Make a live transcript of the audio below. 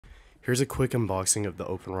Here's a quick unboxing of the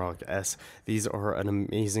OpenRock S. These are an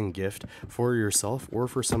amazing gift for yourself or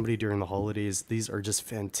for somebody during the holidays. These are just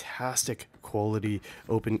fantastic quality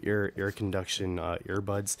open ear conduction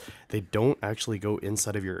earbuds. They don't actually go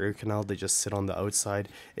inside of your ear canal, they just sit on the outside.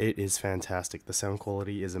 It is fantastic. The sound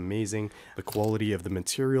quality is amazing. The quality of the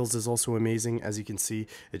materials is also amazing. As you can see,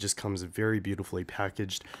 it just comes very beautifully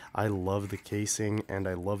packaged. I love the casing and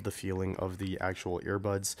I love the feeling of the actual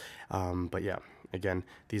earbuds. But yeah, again,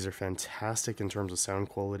 these are fantastic in terms of sound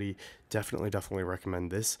quality. Definitely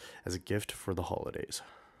recommend this as a gift for the holidays.